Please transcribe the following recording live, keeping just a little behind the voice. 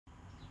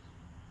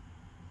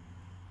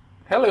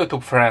Hello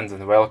YouTube friends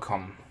and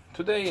welcome.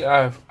 Today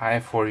I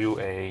have for you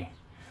a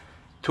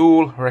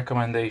tool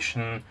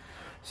recommendation.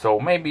 So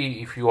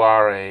maybe if you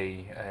are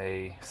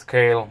a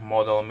scale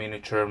model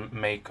miniature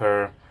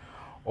maker,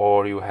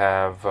 or you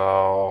have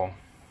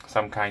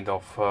some kind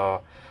of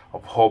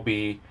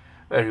hobby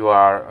where you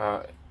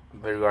are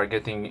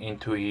getting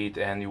into it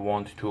and you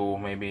want to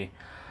maybe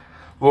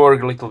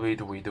work a little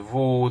bit with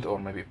wood or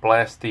maybe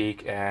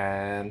plastic,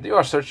 and you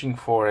are searching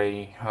for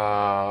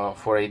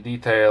a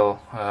detailed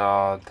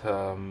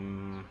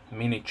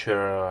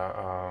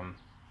miniature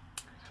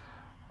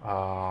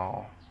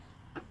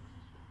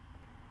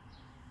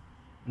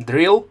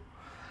drill,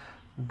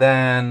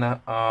 then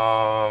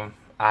I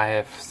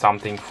have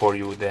something for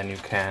you. Then you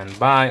can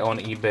buy on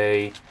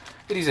eBay.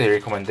 It is a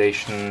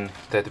recommendation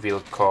that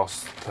will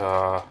cost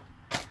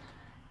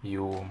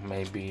you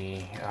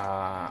maybe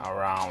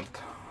around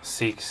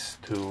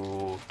 $6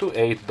 to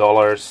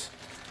 $8.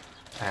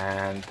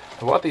 And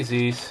what is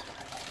this?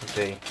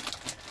 Okay,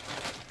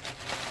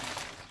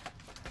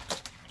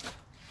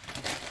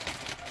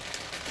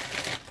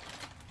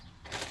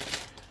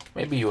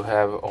 maybe you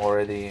have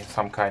already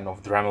some kind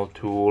of Dremel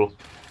tool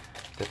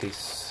that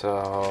is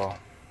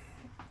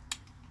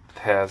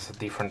has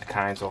different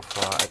kinds of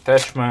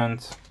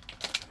attachments,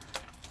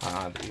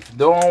 and if you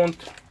don't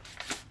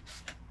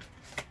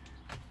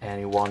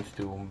and you want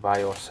to buy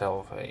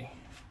yourself a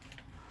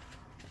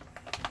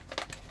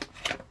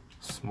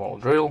small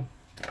drill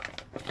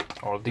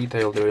or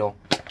detail drill,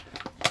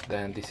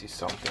 then this is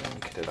something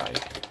that I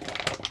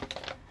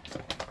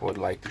would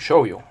like to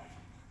show you.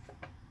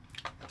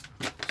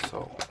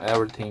 So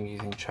everything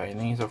is in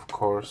Chinese, of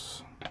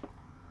course.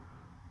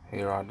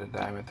 Here are the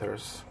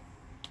diameters.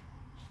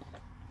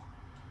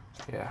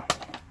 Yeah,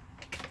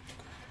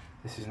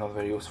 this is not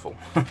very useful.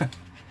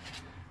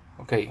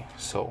 Okay,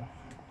 so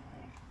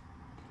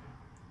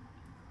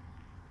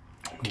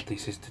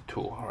this is the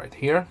tool right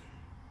here.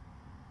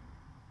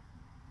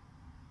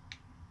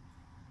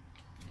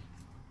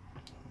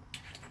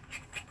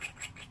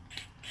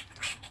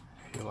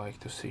 If you like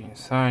to see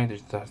inside,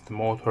 it's just the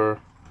motor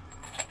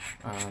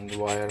and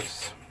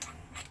wires.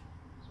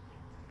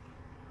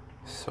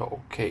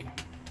 So okay,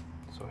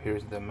 so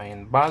here's the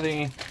main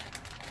body.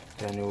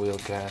 Then you will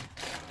get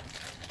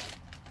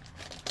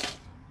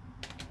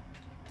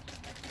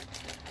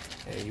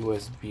a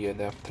USB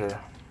adapter,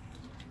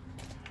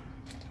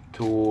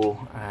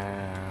 tool,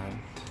 and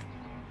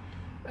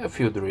a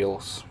few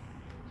drills.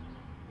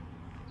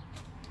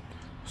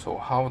 So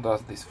how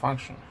does this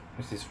function?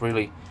 This is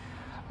really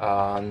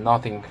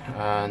nothing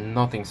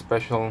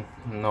special,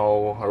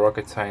 no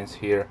rocket science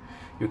here.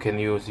 You can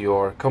use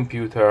your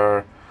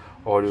computer,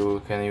 or you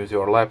can use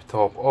your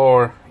laptop,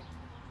 or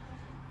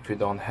if you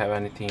don't have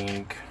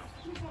anything,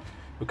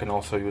 you can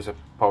also use a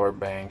power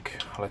bank.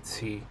 Let's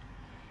see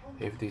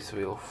if this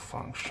will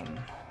function.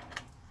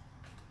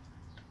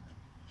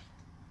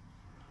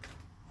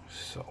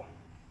 So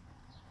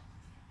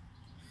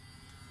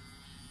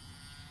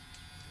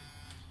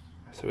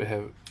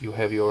you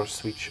have your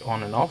switch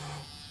on and off.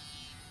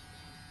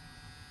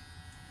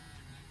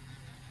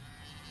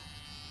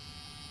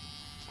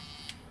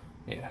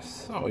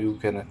 Yes, so you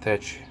can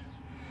attach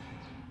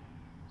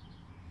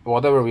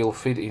whatever will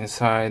fit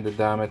inside the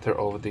diameter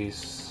of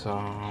this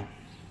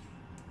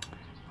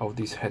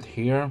head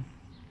here.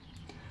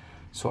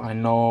 So I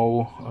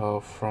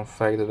know from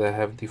fact that I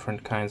have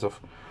different kinds of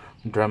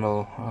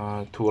Dremel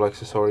tool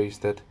accessories,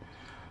 that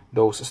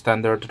those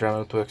standard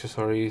Dremel tool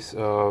accessories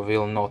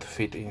will not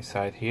fit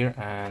inside here,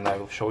 and I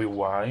will show you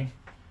why.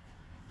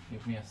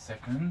 Give me a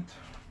second.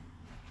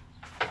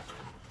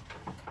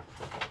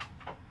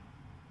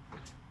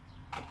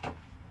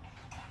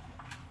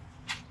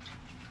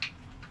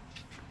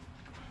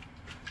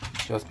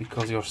 Just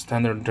because your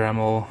standard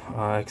Dremel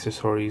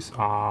accessories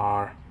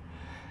are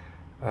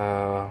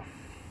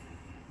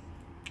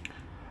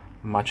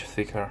much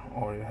thicker,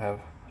 or you have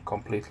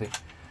completely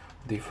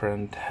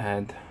different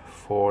head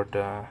for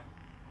the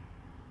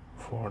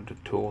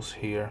tools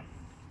here.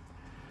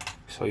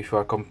 So if you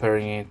are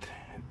comparing it,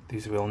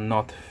 this will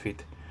not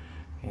fit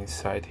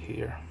inside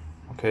here.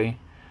 Okay,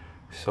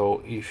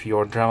 so if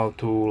your Dremel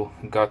tool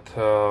got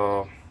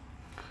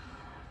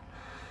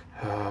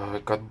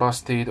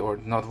busted or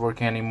not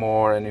working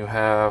anymore, and you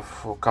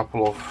have a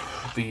couple of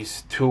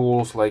these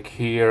tools like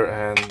here,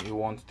 and you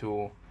want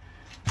to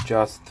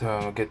just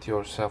get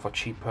yourself a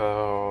cheap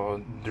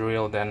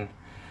drill, then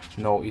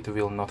no, it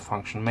will not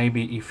function.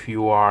 Maybe if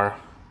you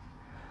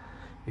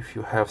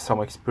have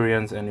some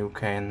experience and you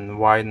can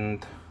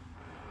widen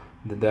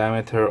the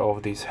diameter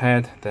of this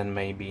head, then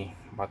maybe,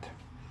 but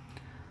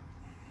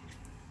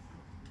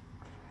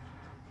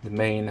the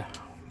main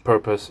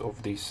purpose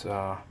of this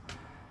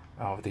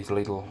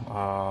little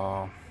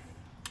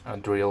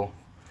drill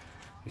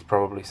is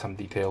probably some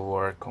detail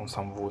work on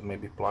some wood,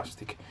 maybe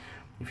plastic.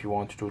 If you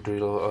want to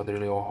drill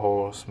your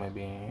holes,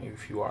 maybe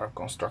if you are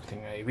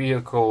constructing a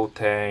vehicle,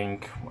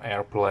 tank,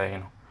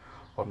 airplane,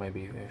 or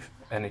maybe if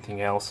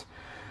anything else,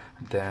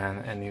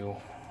 then, and you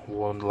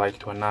would like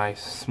to a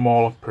nice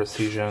small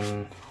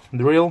precision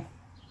drill,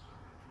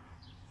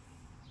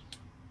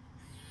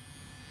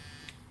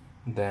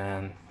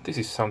 then this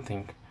is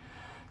something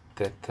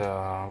that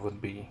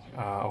would be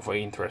of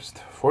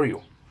interest for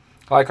you.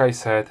 Like I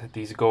said,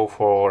 these go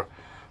for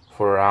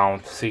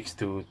around $6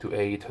 to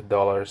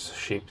 $8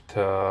 shipped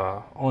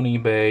on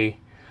eBay,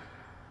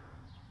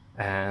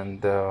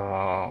 and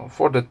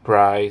for that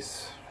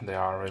price they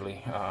are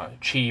really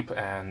cheap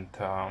and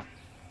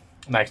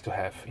nice to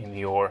have in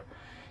your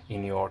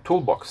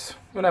toolbox.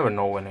 You never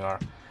know when you are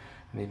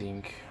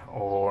needing,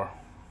 or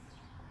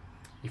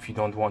if you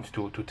don't want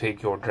to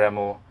take your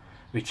Dremel,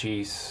 which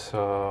is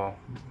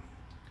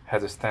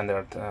has a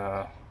standard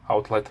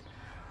outlet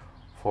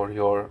for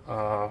your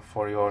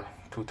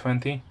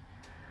 220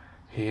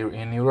 here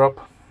in Europe,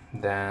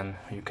 then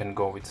you can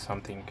go with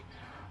something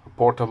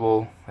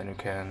portable and you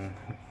can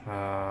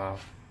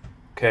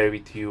carry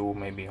with you,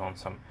 maybe on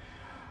some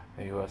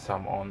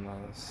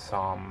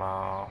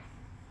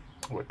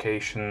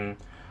vacation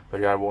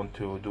where you want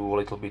to do a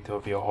little bit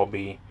of your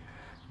hobby.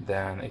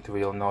 Then it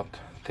will not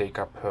take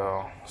up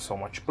so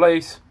much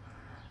place,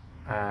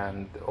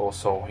 and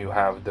also you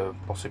have the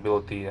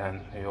possibility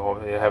and you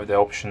have the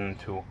option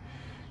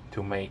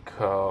to make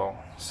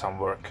some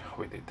work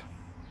with it.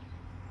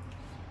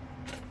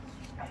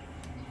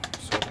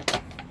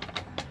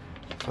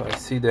 So I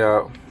see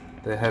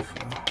they have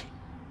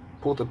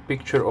put a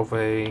picture of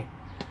a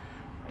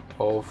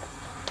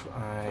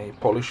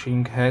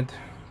polishing head,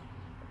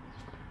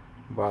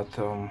 but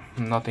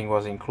nothing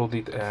was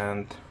included,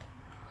 and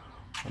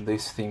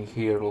this thing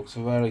here looks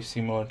very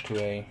similar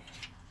to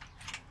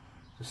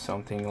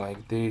something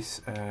like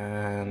this,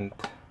 and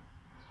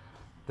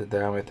the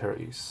diameter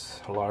is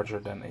larger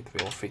than it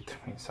will fit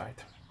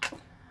inside.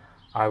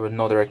 I would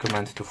not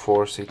recommend to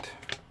force it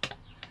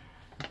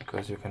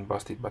because you can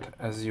bust it, but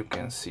as you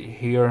can see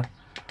here,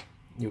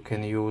 you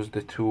can use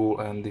the tool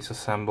and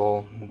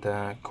disassemble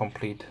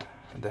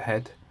the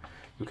head.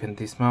 You can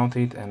dismount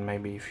it, and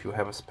maybe if you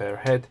have a spare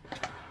head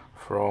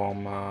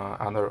from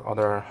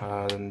other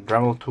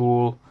Dremel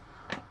tool,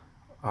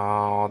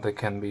 they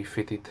can be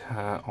fitted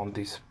on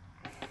this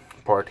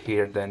part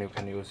here. Then you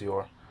can use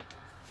your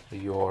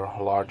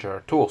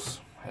larger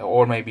tools,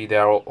 or maybe they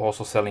are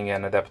also selling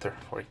an adapter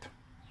for it.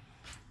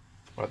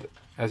 But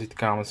as it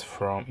comes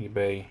from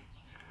eBay,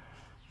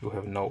 you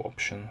have no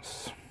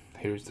options.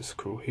 Here is the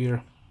screw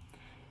here.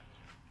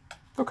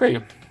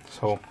 Okay,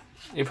 so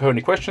if you have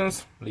any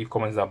questions, leave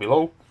comments down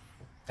below,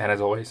 and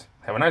as always,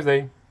 have a nice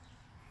day.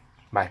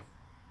 Bye.